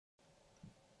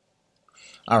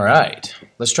All right,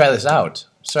 let's try this out.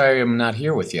 Sorry I'm not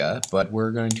here with you, but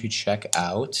we're going to check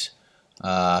out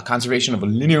conservation of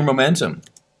linear momentum.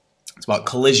 It's about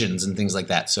collisions and things like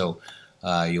that, so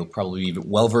you'll probably be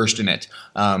well versed in it.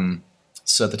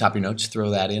 So at the top of your notes, throw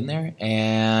that in there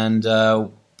and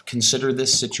consider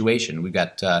this situation. We've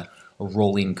got a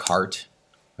rolling cart,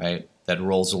 right, that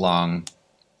rolls along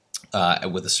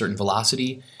with a certain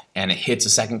velocity, and it hits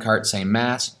a second cart, same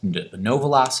mass, no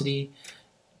velocity.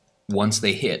 Once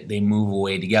they hit, they move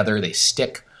away together, they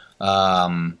stick.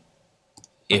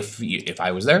 If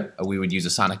I was there, we would use a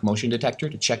sonic motion detector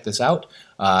to check this out.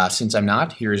 Since I'm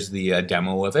not, here's the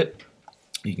demo of it.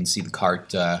 You can see the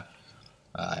cart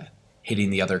hitting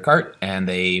the other cart, and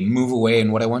they move away,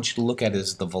 and what I want you to look at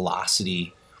is the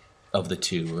velocity of the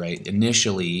two, right?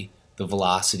 Initially, the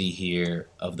velocity here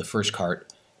of the first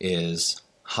cart is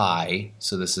high,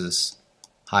 so this is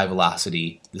high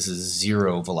velocity, this is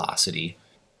zero velocity.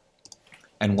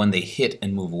 And when they hit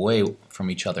and move away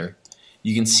from each other,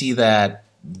 you can see that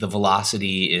the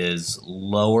velocity is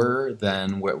lower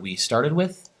than what we started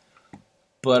with,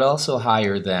 but also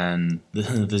higher than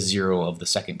the zero of the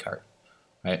second cart,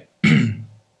 right?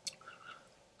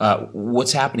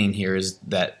 What's happening here is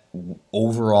that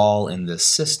overall in this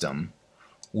system,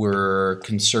 we're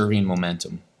conserving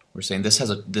momentum. We're saying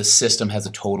this system has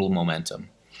a total momentum,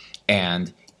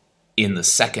 and in the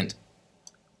second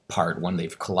part, when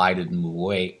they've collided and moved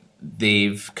away,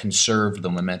 they've conserved the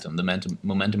momentum. The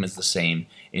momentum is the same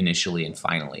initially and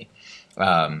finally.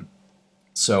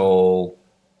 So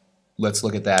let's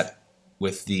look at that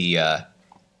with the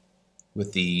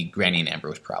Granny and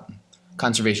Ambrose problem.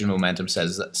 Conservation of momentum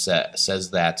says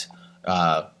that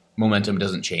momentum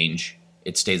doesn't change;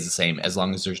 it stays the same as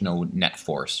long as there's no net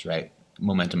force. Right?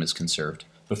 Momentum is conserved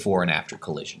before and after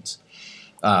collisions.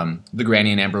 The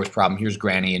Granny and Ambrose problem. Here's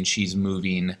Granny, and she's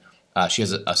moving. She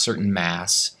has a certain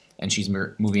mass, and she's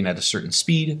moving at a certain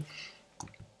speed.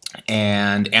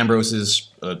 And Ambrose is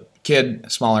a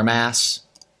kid, smaller mass,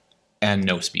 and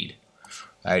no speed.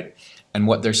 Right? And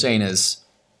what they're saying is,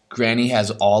 Granny has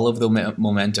all of the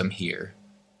momentum here.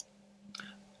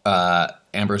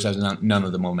 Ambrose has none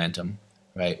of the momentum.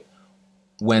 Right?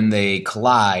 When they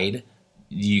collide,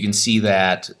 you can see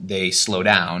that they slow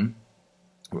down.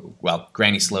 Well,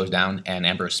 Granny slows down and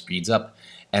Ambrose speeds up.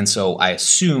 And so I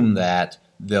assume that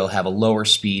they'll have a lower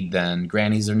speed than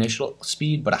Granny's initial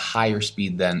speed, but a higher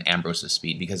speed than Ambrose's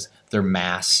speed because their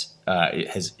mass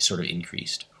has sort of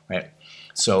increased, right?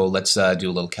 So let's do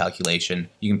a little calculation.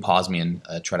 You can pause me and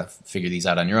try to figure these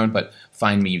out on your own, but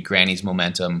find me Granny's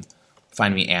momentum,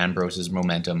 find me Ambrose's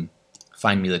momentum,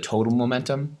 find me the total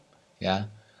momentum, yeah?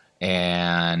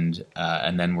 And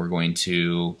then we're going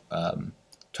to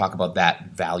talk about that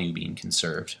value being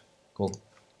conserved. Cool.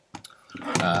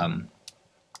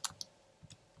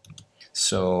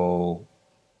 So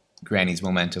Granny's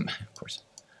momentum, of course,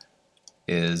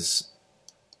 is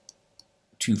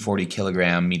 240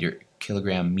 kilogram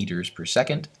meters per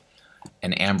second,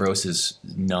 and Ambrose is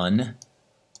none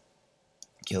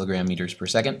kilogram meters per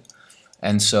second.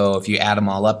 And so if you add them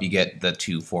all up, you get the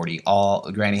 240.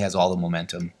 Granny has all the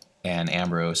momentum, and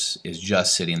Ambrose is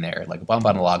just sitting there like a bump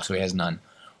on a log, so he has none,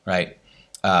 right?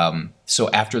 So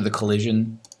after the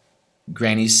collision,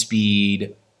 Granny's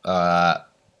speed, well,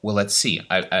 let's see.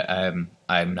 I'm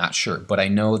not sure, but I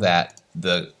know that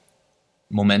the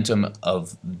momentum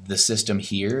of the system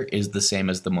here is the same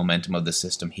as the momentum of the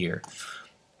system here.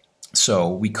 So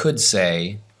we could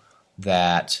say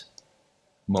that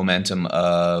momentum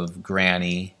of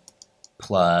Granny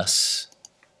plus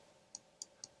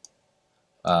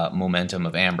momentum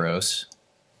of Ambrose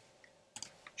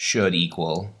should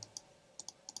equal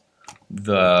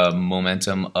the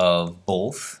momentum of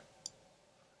both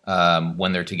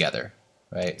when they're together,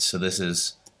 right? So this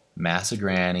is mass of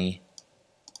Granny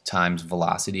times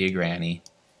velocity of Granny,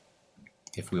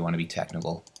 if we want to be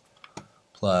technical,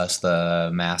 plus the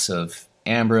mass of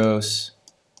Ambrose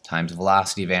times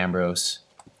velocity of Ambrose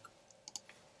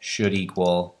should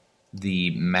equal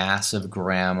the mass of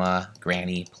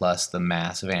Granny plus the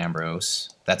mass of Ambrose.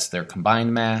 That's their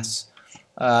combined mass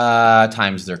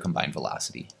times their combined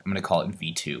velocity. I'm going to call it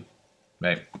V2,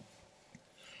 right?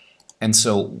 And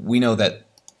so we know that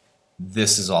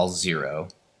this is all zero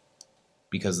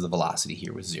because the velocity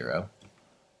here was zero.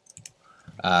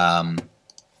 And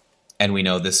we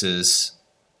know this is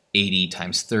 80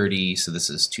 times 30, so this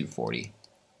is 240.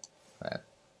 Right?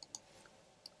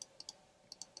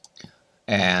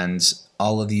 And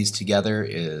all of these together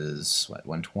is, what,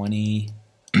 120?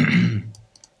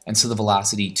 And so the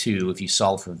velocity 2, if you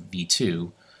solve for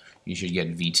V2, you should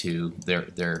get V2.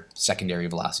 Their secondary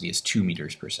velocity is 2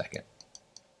 meters per second.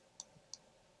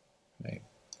 Right?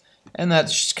 And that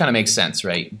just kind of makes sense,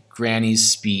 right? Granny's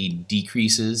speed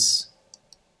decreases,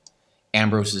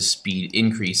 Ambrose's speed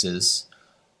increases.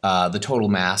 The total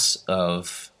mass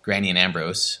of Granny and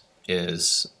Ambrose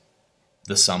is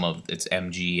the sum of its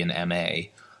mg and ma,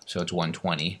 so it's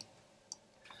 120.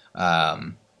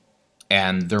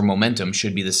 And their momentum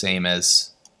should be the same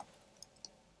as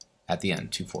at the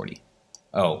end, 240.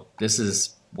 Oh, this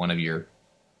is one of your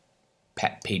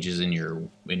pages in your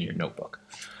notebook.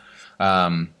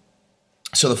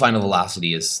 So the final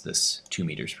velocity is this 2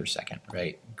 meters per second,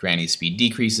 right? Granny's speed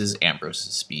decreases,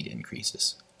 Ambrose's speed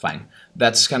increases. Fine.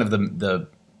 That's kind of the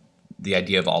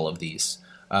idea of all of these.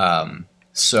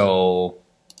 So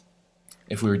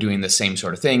if we were doing the same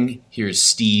sort of thing, here's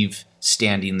Steve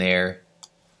standing there.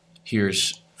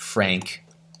 Here's Frank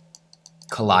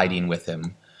colliding with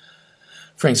him.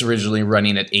 Frank's originally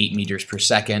running at 8 meters per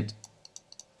second.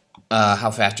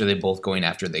 How fast are they both going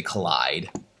after they collide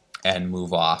and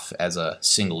move off as a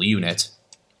single unit?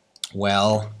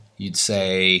 Well, you'd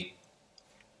say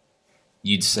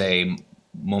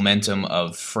momentum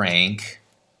of Frank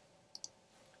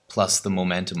plus the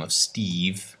momentum of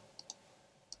Steve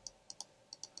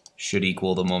should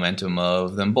equal the momentum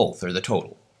of them both, or the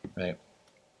total, right?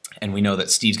 And we know that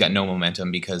Steve's got no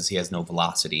momentum because he has no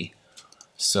velocity.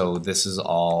 So this is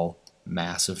all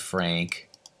mass of Frank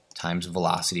times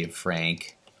velocity of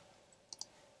Frank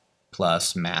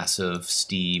plus mass of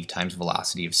Steve times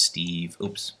velocity of Steve.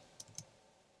 Oops.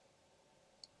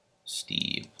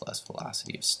 Steve plus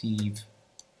velocity of Steve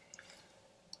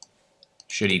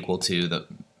should equal to the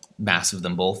mass of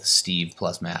them both, Steve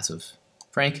plus mass of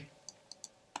Frank,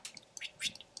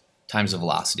 times the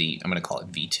velocity. I'm going to call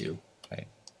it V2, right?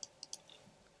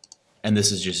 And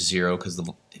this is just 0 because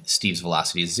Steve's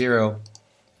velocity is 0.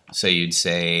 So you'd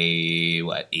say,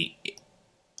 what,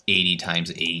 80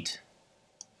 times 8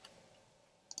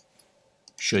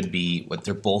 should be, what,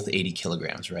 they're both 80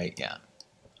 kilograms, right? Yeah.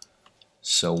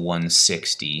 So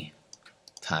 160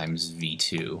 times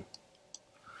V2.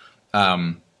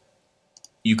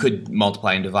 You could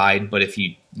multiply and divide, but if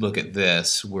you look at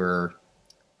this, we're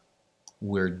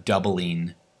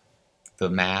doubling the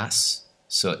mass.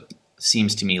 So it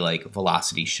seems to me like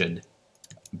velocity should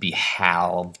be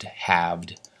halved.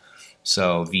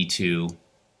 So V2,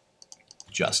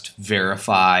 just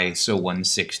verify, so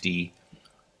 160,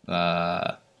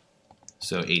 so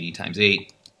 80 times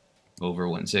 8 over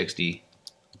 160,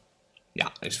 yeah,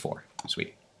 there's 4,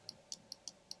 sweet,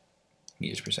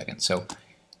 meters per second. So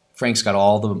Frank's got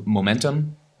all the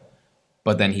momentum,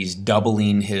 but then he's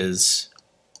doubling his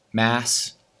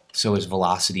mass, so his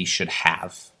velocity should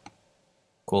halve.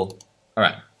 Cool? All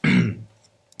right.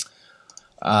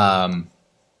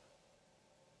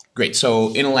 Great,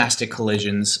 so inelastic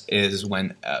collisions is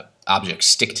when objects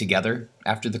stick together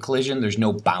after the collision. There's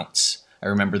no bounce. I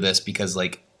remember this because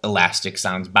like elastic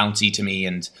sounds bouncy to me,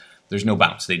 and there's no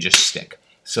bounce, they just stick.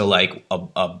 So like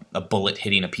a bullet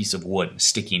hitting a piece of wood,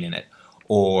 sticking in it,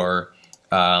 or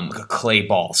a clay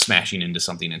ball smashing into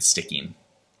something and sticking,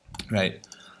 right?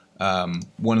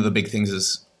 One of the big things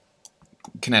is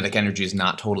kinetic energy is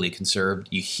not totally conserved.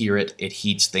 You hear it, it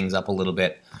heats things up a little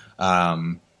bit,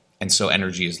 and so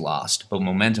energy is lost, but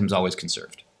momentum is always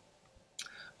conserved.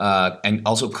 And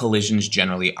also collisions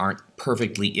generally aren't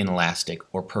perfectly inelastic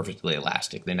or perfectly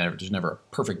elastic. There's never a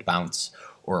perfect bounce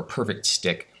or a perfect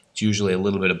stick. It's usually a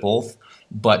little bit of both,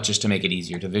 but just to make it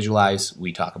easier to visualize,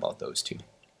 we talk about those two.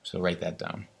 So write that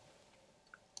down.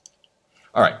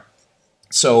 All right,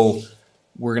 so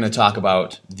we're going to talk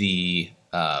about the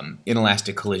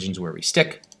inelastic collisions where we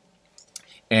stick,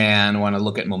 and want to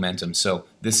look at momentum. So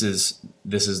this is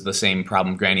the same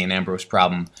problem, Granny and Ambrose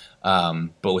problem,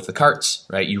 but with the carts,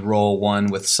 right? You roll one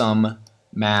with some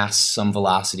mass, some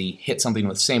velocity, hit something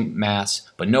with same mass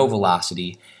but no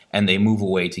velocity, and they move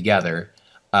away together.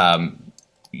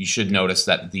 You should notice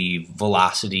that the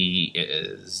velocity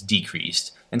is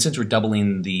decreased, and since we're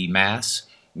doubling the mass,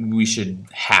 we should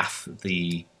half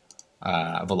the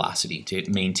velocity to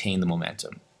maintain the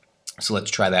momentum. So let's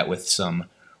try that with some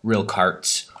real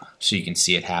carts so you can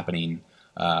see it happening.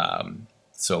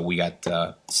 So we got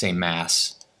same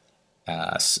mass,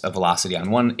 a velocity on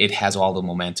one, it has all the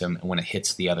momentum, and when it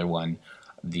hits the other one,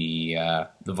 the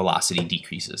velocity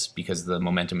decreases because the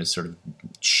momentum is sort of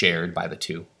shared by the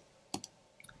two.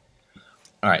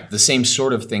 All right, the same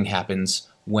sort of thing happens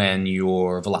when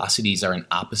your velocities are in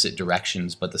opposite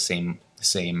directions but the same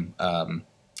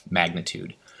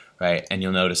magnitude, right? And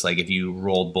you'll notice, like, if you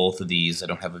rolled both of these, I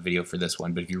don't have a video for this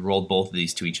one, but if you rolled both of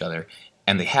these to each other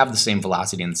and they have the same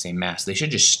velocity and the same mass, they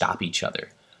should just stop each other,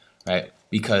 right?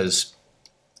 Because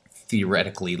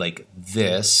theoretically, like,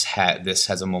 this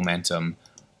has a momentum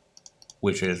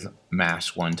which is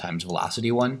mass 1 times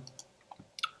velocity 1.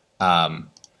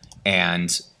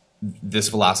 And this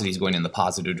velocity is going in the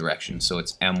positive direction, so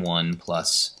it's m1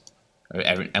 plus, or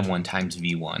m1 times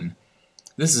v1.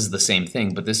 This is the same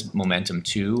thing, but this momentum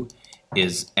 2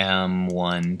 is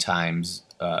m1 times,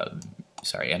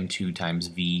 m2 times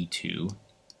v2.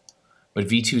 But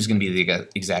v2 is going to be the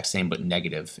exact same, but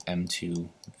negative. m2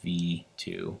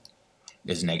 v2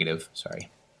 is negative, sorry.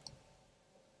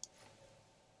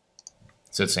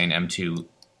 So it's saying m2,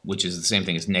 which is the same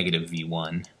thing as negative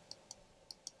v1.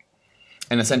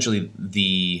 And essentially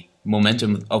the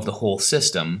momentum of the whole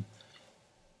system,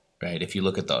 right, if you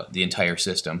look at the entire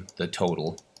system, the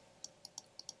total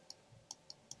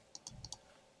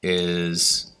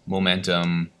is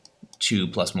momentum 2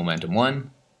 plus momentum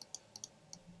 1.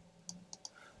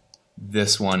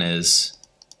 This one is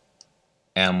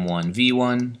m1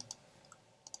 v1,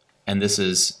 and this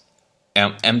is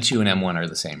m2 and m1 are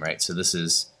the same, right? So this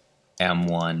is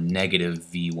m1 negative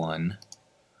v1.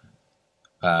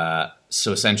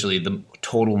 So essentially the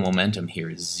total momentum here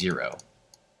is 0.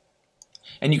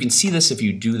 And you can see this if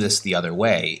you do this the other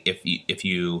way. If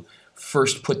you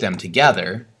first put them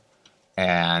together,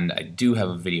 and I do have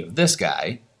a video of this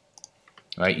guy,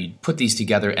 right? You put these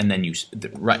together and then you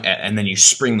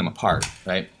spring them apart,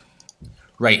 right?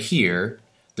 Right here,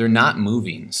 they're not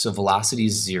moving, so velocity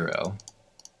is 0.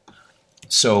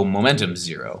 So momentum is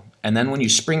 0. And then when you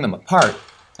spring them apart,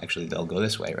 actually they'll go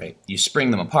this way, right? You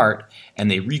spring them apart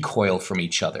and they recoil from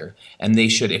each other. And they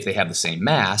should, if they have the same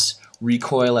mass,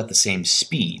 recoil at the same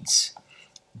speeds,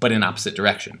 but in opposite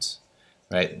directions,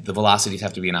 right? The velocities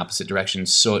have to be in opposite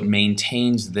directions, so it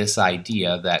maintains this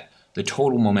idea that the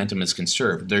total momentum is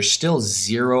conserved. There's still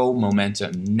 0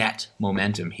 momentum, net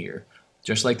momentum here,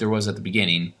 just like there was at the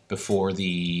beginning before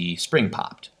the spring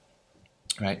popped,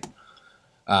 right?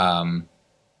 And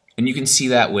you can see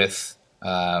that with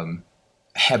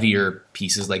heavier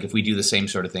pieces. Like if we do the same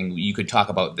sort of thing, you could talk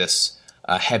about this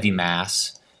heavy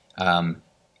mass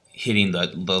hitting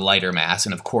the lighter mass,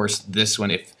 and of course this one,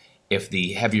 if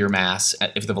the heavier mass,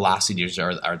 if the velocities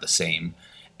are the same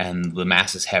and the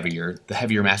mass is heavier, the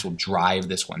heavier mass will drive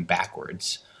this one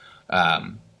backwards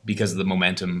because the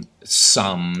momentum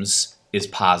sums is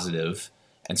positive,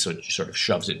 and so it sort of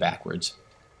shoves it backwards.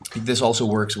 This also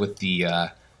works with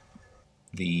the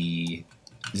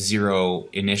 0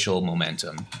 initial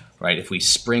momentum, right? If we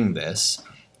spring this,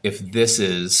 if this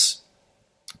is,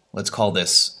 let's call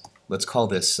this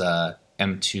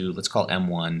m2, let's call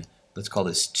m1, let's call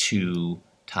this 2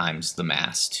 times the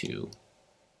mass 2,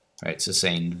 right? So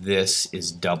saying this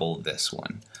is double this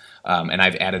one. And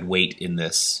I've added weight in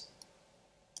this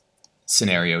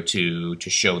scenario to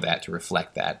show that, to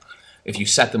reflect that. If you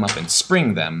set them up and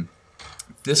spring them,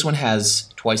 this one has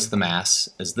twice the mass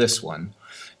as this one.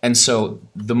 And so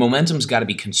the momentum's got to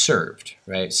be conserved,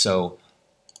 right? So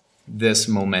this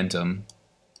momentum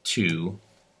 2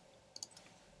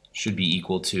 should be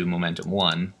equal to momentum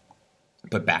 1,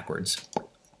 but backwards,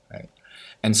 right?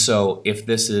 And so if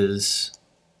this is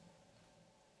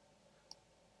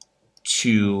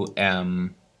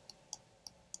 2mv,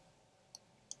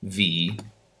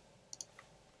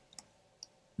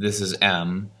 this is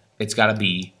m, it's got to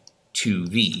be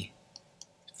 2v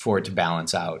for it to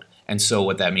balance out. And so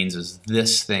what that means is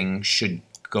this thing should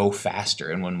go faster,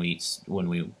 and when we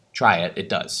try it, it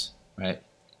does, right?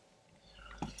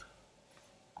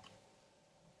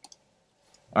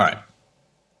 All right.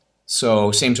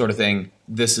 So same sort of thing.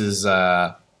 This is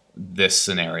this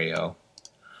scenario.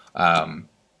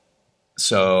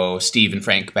 So Steve and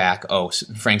Frank back. Oh,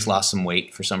 Frank's lost some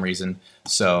weight for some reason.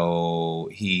 So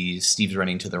Steve's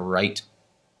running to the right.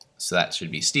 So that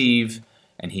should be Steve,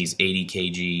 and he's 80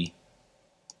 kg.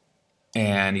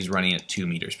 And he's running at 2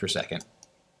 meters per second.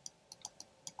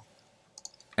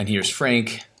 And here's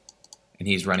Frank, and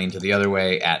he's running to the other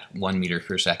way at 1 meter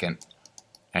per second,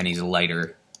 and he's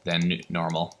lighter than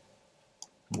normal,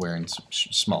 wearing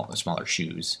smaller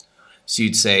shoes. So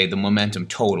you'd say the momentum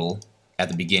total at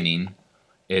the beginning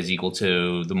is equal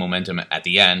to the momentum at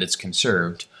the end. It's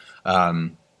conserved,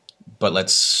 but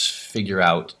let's figure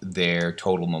out their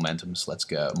total momentums. Let's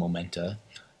go momenta.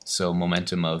 So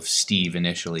momentum of Steve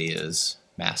initially is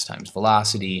mass times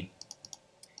velocity,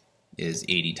 is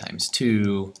 80 times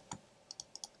 2,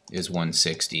 is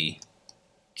 160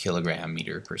 kilogram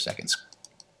meter per second.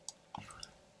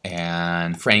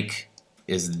 And Frank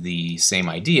is the same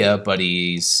idea, but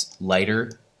he's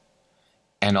lighter,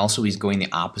 and also he's going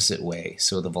the opposite way,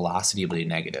 so the velocity will be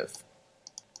negative,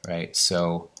 right?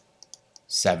 So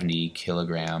 70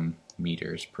 kilogram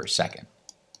meters per second.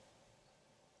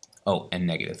 Oh, and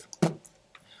negative.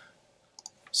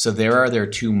 So there are their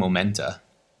two momenta,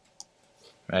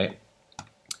 right?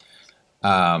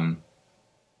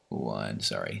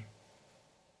 Sorry.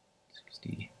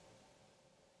 60.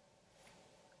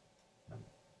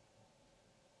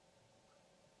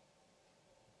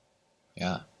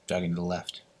 Yeah, jogging to the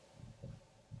left.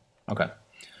 Okay.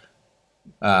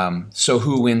 So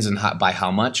who wins and by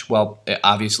how much? Well,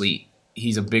 obviously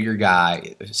he's a bigger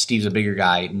guy. Steve's a bigger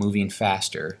guy, moving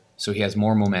faster, so he has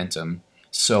more momentum.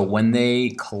 So when they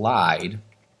collide,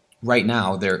 right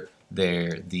now they're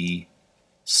the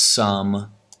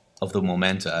sum of the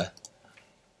momenta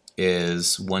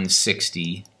is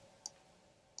 160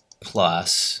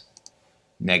 plus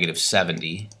negative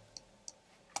 70.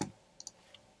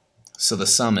 So the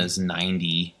sum is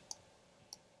 90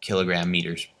 kilogram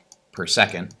meters per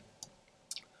second,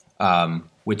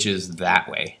 which is that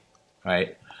way,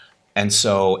 right? And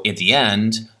so at the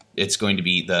end, it's going to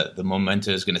be the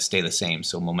momentum is going to stay the same.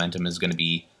 So momentum is going to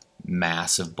be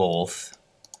mass of both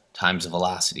times the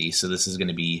velocity. So this is going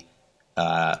to be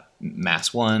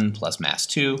mass 1 plus mass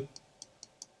 2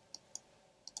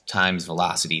 times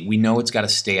velocity. We know it's got to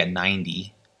stay at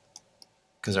 90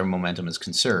 because our momentum is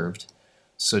conserved.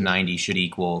 So 90 should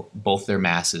equal both their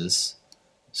masses.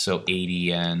 So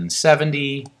 80 and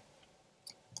 70.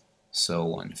 So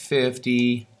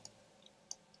 150.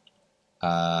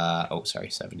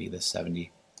 70, this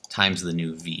 70 times the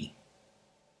new V.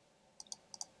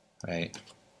 Right?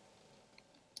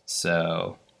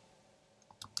 So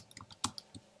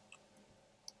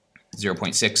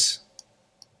 0.6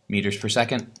 meters per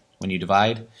second when you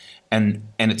divide, and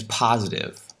it's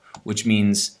positive, which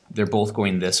means they're both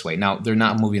going this way. Now, they're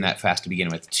not moving that fast to begin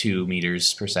with, 2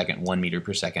 meters per second, 1 meter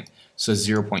per second. So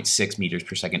 0.6 meters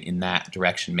per second in that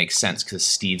direction makes sense because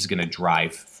Steve's going to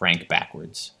drive Frank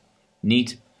backwards.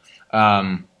 Neat.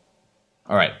 All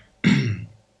right.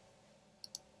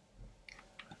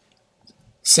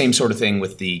 Same sort of thing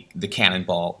with the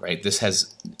cannonball, right? This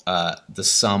has the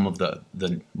sum of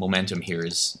the momentum here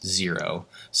is 0.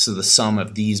 So the sum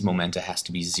of these momenta has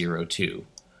to be 0 too.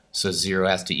 So 0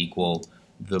 has to equal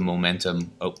the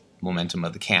momentum of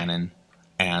the cannon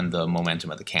and the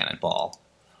momentum of the cannonball.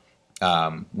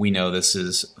 We know this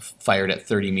is fired at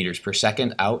 30 meters per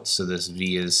second out, so this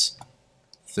V is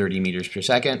 30 meters per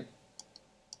second.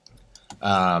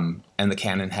 And the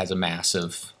cannon has a mass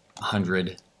of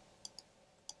 100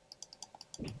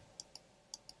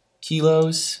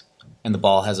 kilos, and the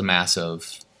ball has a mass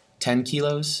of 10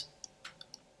 kilos.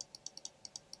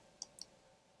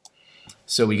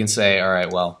 So we can say, all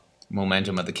right, well,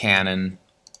 momentum of the cannon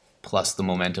plus the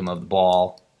momentum of the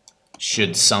ball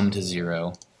should sum to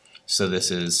 0. So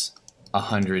this is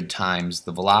 100 times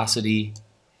the velocity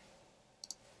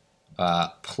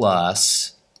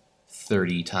plus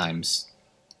 30 times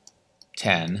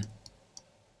 10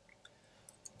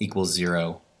 equals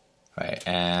 0, right?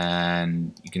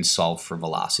 And you can solve for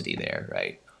velocity there,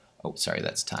 right? Oh, sorry,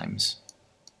 that's times.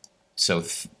 So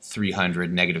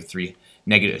 300,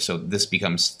 negative, so this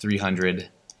becomes 300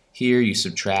 here, you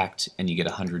subtract and you get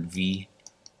 100 V,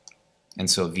 and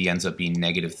so V ends up being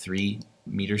negative 3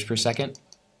 meters per second,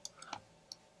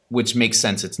 which makes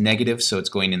sense. It's negative, so it's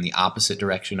going in the opposite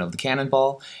direction of the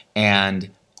cannonball, and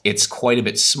it's quite a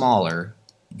bit smaller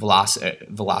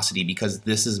velocity because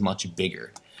this is much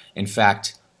bigger. In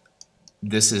fact,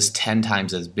 this is 10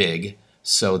 times as big,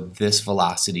 so this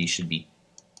velocity should be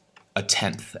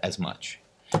 1/10 as much.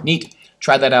 Neat.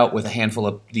 Try that out with a handful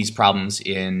of these problems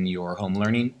in your home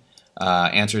learning.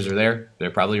 Answers are there.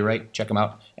 They're probably right. Check them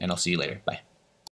out, and I'll see you later. Bye.